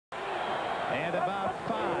And about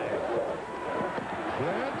 5.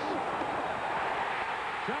 Blitz.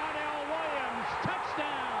 John L. Williams,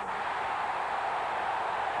 touchdown.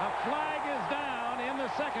 A flag is down in the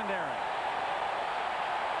secondary.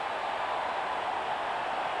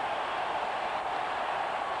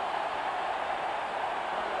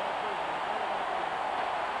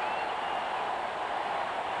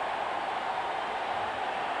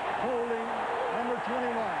 Holding number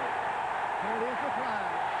 21. Here it is, the flag.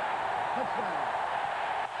 Touchdown.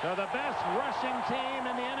 So the best rushing team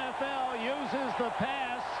in the NFL uses the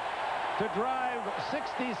pass to drive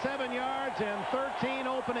 67 yards in 13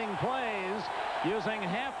 opening plays using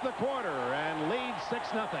half the quarter and lead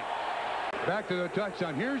 6-0. Back to the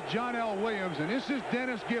touchdown. Here's John L. Williams, and this is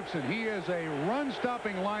Dennis Gibson. He is a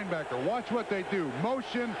run-stopping linebacker. Watch what they do.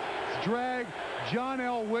 Motion, drag. John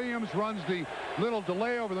L. Williams runs the little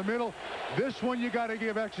delay over the middle. This one you got to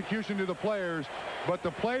give execution to the players, but the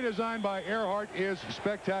play designed by Earhart is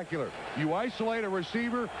spectacular. You isolate a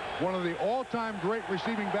receiver, one of the all-time great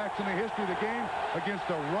receiving backs in the history of the game, against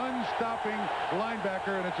a run-stopping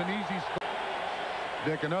linebacker, and it's an easy spot.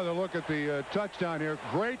 Dick, another look at the touchdown here.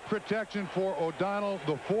 Great protection for O'Donnell.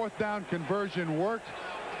 The 4th down conversion worked.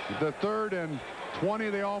 The 3rd and 20,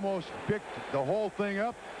 they almost picked the whole thing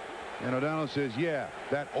up. And O'Donnell says, yeah,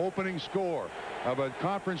 that opening score of a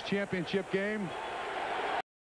conference championship game